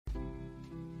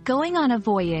Going on a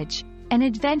voyage, an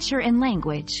adventure in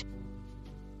language.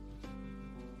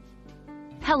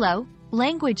 Hello,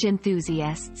 language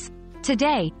enthusiasts.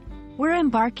 Today, we're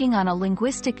embarking on a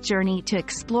linguistic journey to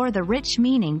explore the rich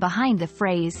meaning behind the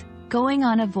phrase, going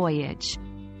on a voyage.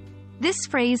 This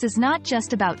phrase is not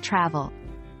just about travel.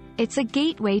 It's a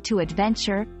gateway to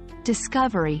adventure,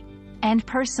 discovery, and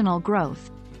personal growth.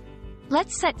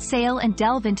 Let's set sail and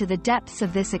delve into the depths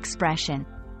of this expression.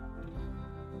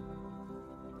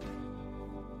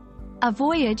 A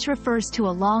voyage refers to a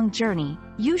long journey,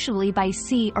 usually by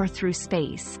sea or through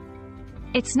space.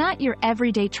 It's not your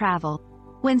everyday travel.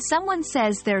 When someone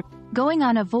says they're going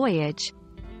on a voyage,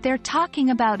 they're talking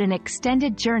about an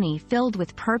extended journey filled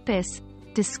with purpose,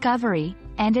 discovery,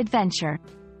 and adventure.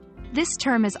 This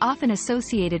term is often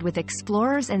associated with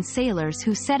explorers and sailors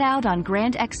who set out on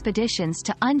grand expeditions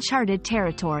to uncharted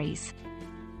territories.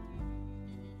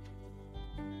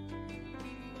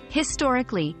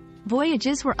 Historically,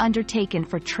 voyages were undertaken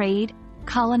for trade,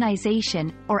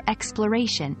 colonization, or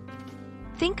exploration.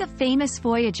 Think of famous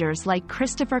voyagers like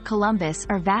Christopher Columbus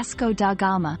or Vasco da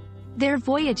Gama. Their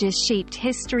voyages shaped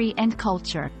history and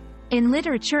culture. In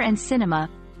literature and cinema,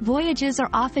 voyages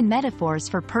are often metaphors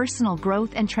for personal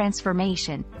growth and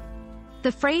transformation.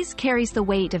 The phrase carries the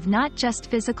weight of not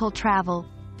just physical travel,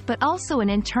 but also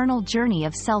an internal journey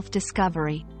of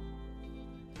self-discovery.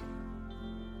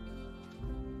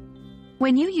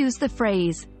 When you use the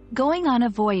phrase, going on a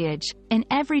voyage, in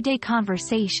everyday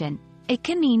conversation, it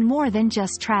can mean more than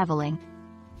just traveling.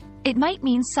 It might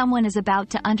mean someone is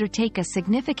about to undertake a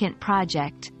significant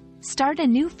project, start a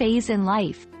new phase in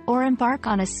life, or embark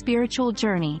on a spiritual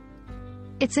journey.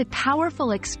 It's a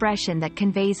powerful expression that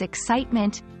conveys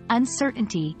excitement,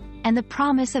 uncertainty, and the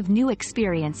promise of new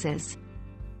experiences.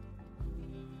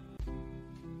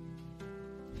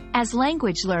 As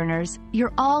language learners,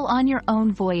 you're all on your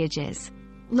own voyages.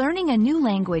 Learning a new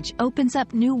language opens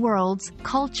up new worlds,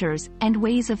 cultures, and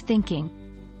ways of thinking.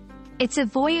 It's a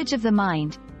voyage of the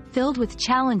mind, filled with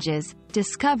challenges,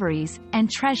 discoveries,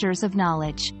 and treasures of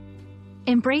knowledge.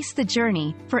 Embrace the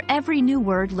journey, for every new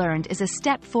word learned is a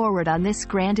step forward on this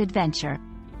grand adventure.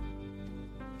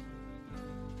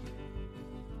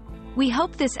 We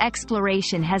hope this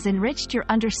exploration has enriched your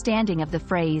understanding of the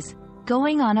phrase,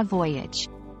 going on a voyage.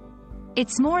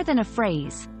 It's more than a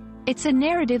phrase. It's a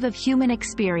narrative of human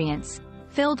experience,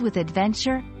 filled with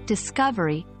adventure,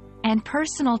 discovery, and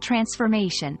personal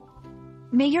transformation.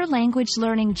 May your language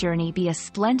learning journey be a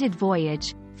splendid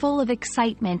voyage, full of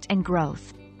excitement and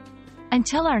growth.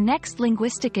 Until our next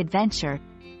linguistic adventure,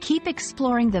 keep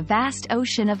exploring the vast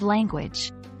ocean of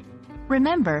language.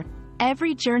 Remember,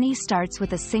 every journey starts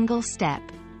with a single step.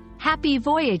 Happy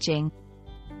voyaging!